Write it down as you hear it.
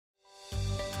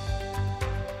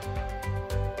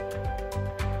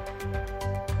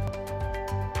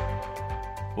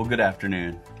Well, good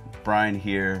afternoon. Brian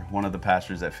here, one of the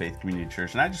pastors at Faith Community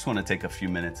Church, and I just want to take a few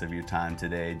minutes of your time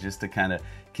today just to kind of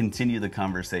continue the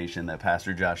conversation that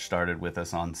Pastor Josh started with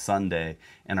us on Sunday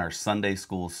in our Sunday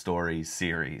School Stories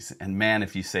series. And man,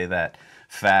 if you say that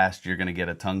fast, you're going to get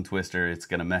a tongue twister. It's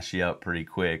going to mess you up pretty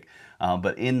quick.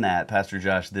 But in that, Pastor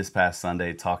Josh this past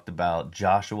Sunday talked about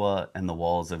Joshua and the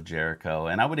walls of Jericho.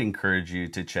 And I would encourage you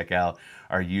to check out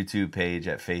our YouTube page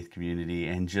at Faith Community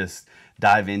and just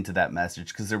dive into that message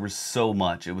because there was so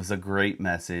much. It was a great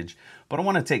message. But I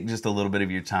want to take just a little bit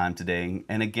of your time today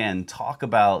and again talk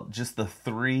about just the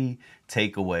three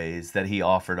takeaways that he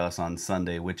offered us on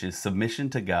Sunday, which is submission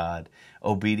to God,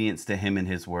 obedience to Him and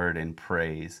His Word, and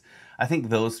praise. I think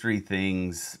those three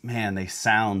things, man, they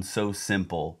sound so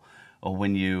simple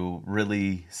when you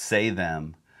really say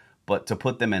them, but to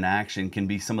put them in action can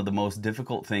be some of the most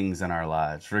difficult things in our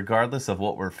lives. Regardless of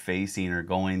what we're facing or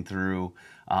going through,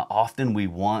 often we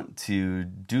want to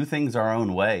do things our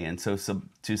own way. And so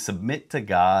to submit to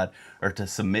God or to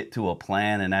submit to a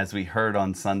plan, and as we heard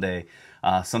on Sunday,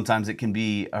 sometimes it can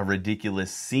be a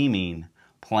ridiculous seeming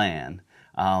plan.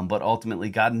 But ultimately,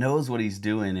 God knows what He's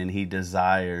doing, and He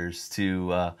desires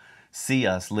to see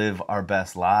us live our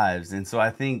best lives. And so I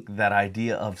think that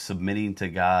idea of submitting to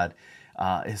God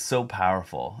is so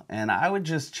powerful. And I would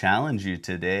just challenge you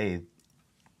today,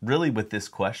 really with this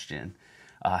question.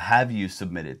 Have you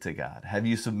submitted to God? Have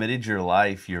you submitted your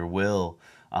life, your will,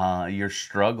 your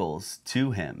struggles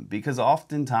to Him? Because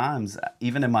oftentimes,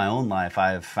 even in my own life,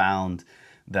 I have found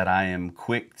that I am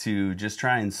quick to just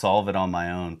try and solve it on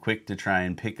my own, quick to try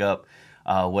and pick up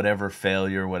whatever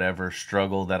failure, whatever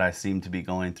struggle that I seem to be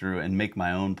going through and make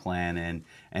my own plan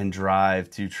and drive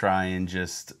to try and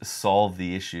just solve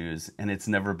the issues. And it's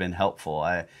never been helpful.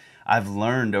 I've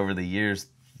learned over the years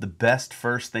the best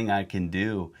first thing I can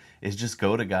do is just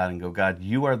go to God and go, God,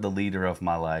 you are the leader of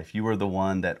my life. You are the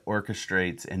one that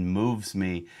orchestrates and moves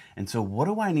me. And so what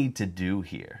do I need to do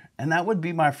here? And that would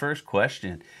be my first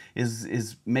question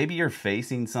is maybe you're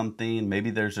facing something,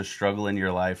 maybe there's a struggle in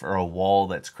your life or a wall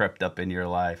that's crept up in your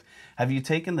life. Have you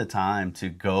taken the time to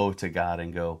go to God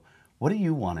and go, what do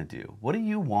you want to do? What do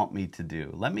you want me to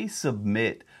do? Let me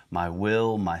submit my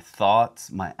will, my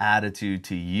thoughts, my attitude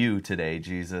to you today,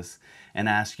 Jesus, and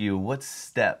ask you, what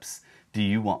steps do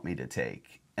you want me to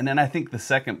take? And then I think the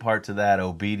second part to that,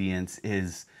 obedience,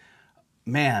 is,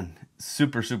 man,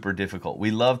 super, super difficult.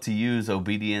 We love to use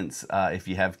obedience if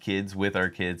you have kids with our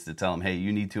kids to tell them, hey,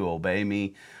 you need to obey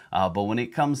me. But when it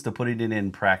comes to putting it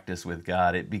in practice with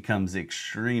God, it becomes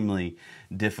extremely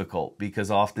difficult because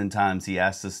oftentimes He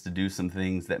asks us to do some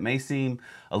things that may seem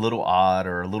a little odd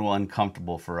or a little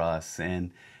uncomfortable for us.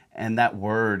 And that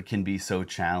word can be so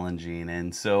challenging.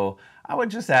 And so I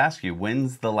would just ask you,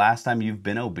 when's the last time you've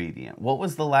been obedient? What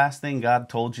was the last thing God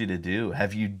told you to do?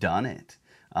 Have you done it?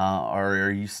 Or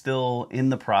are you still in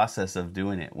the process of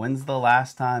doing it? When's the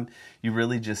last time you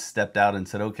really just stepped out and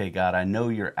said, okay, God, I know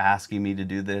you're asking me to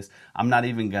do this. I'm not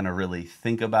even going to really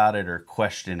think about it or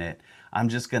question it. I'm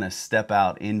just going to step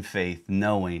out in faith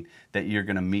knowing that you're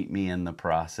going to meet me in the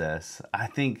process. I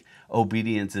think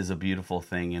obedience is a beautiful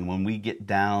thing. And when we get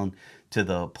down to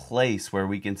the place where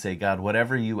we can say, God,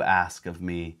 whatever you ask of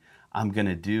me, I'm going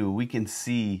to do, we can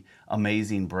see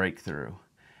amazing breakthrough.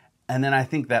 And then I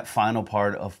think that final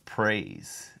part of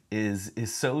praise is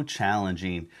so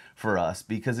challenging for us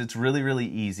because it's really, really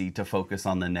easy to focus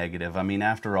on the negative. I mean,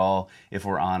 after all, if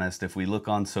we're honest, if we look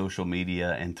on social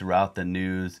media and throughout the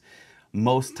news,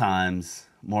 most times,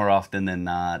 more often than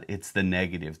not, it's the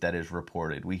negative that is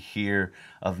reported. We hear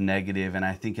of negative, and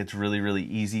I think it's really, really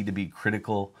easy to be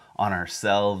critical on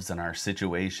ourselves and our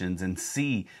situations and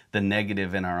see the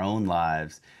negative in our own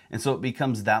lives. And so it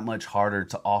becomes that much harder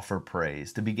to offer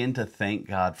praise, to begin to thank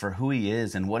God for who He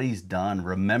is and what He's done,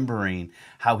 remembering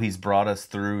how He's brought us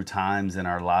through times in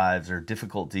our lives or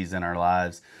difficulties in our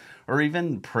lives, or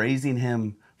even praising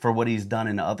Him for what He's done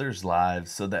in others' lives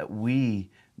so that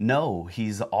we know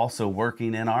He's also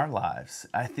working in our lives.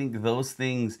 I think those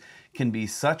things can be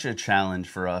such a challenge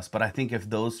for us, but I think if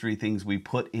those three things we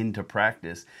put into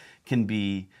practice can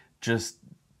be just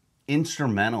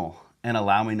instrumental in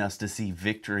allowing us to see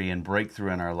victory and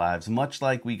breakthrough in our lives, much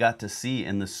like we got to see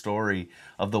in the story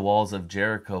of the walls of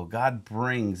Jericho. God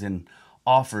brings and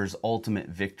offers ultimate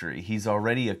victory. He's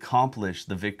already accomplished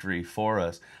the victory for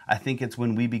us. I think it's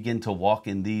when we begin to walk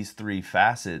in these three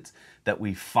facets that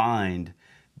we find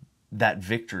that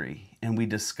victory and we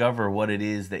discover what it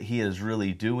is that He is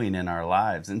really doing in our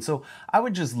lives. And so I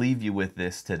would just leave you with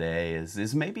this today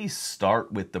is maybe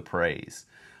start with the praise.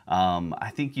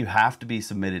 I think you have to be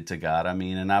submitted to God. I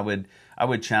mean, and I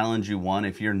would challenge you, one,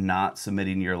 if you're not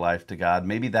submitting your life to God,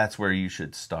 maybe that's where you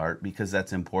should start, because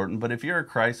that's important. But if you're a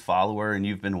Christ follower and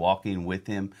you've been walking with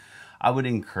Him, I would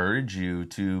encourage you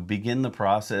to begin the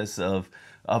process of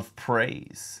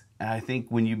praise. And I think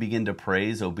when you begin to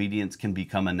praise, obedience can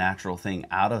become a natural thing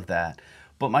out of that.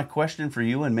 But my question for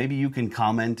you, and maybe you can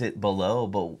comment it below,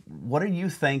 but what are you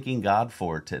thanking God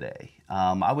for today?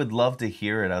 I would love to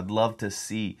hear it. I'd love to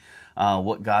see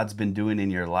what God's been doing in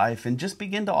your life, and just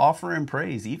begin to offer Him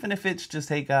praise. Even if it's just,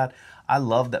 hey, God, I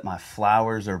love that my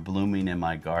flowers are blooming in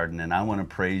my garden, and I want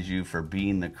to praise You for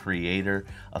being the creator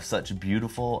of such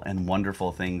beautiful and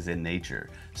wonderful things in nature.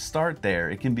 Start there.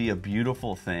 It can be a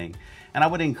beautiful thing. And I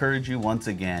would encourage you, once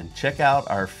again, check out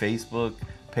our Facebook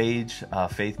page,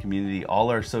 Faith Community, all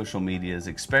our social medias,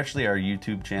 especially our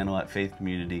YouTube channel at Faith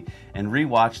Community, and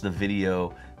rewatch the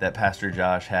video that Pastor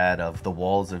Josh had of the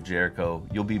walls of Jericho.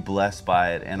 You'll be blessed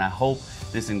by it, and I hope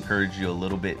this encouraged you a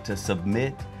little bit to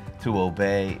submit, to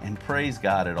obey, and praise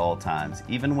God at all times,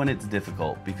 even when it's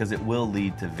difficult, because it will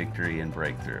lead to victory and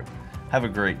breakthrough. Have a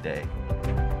great day.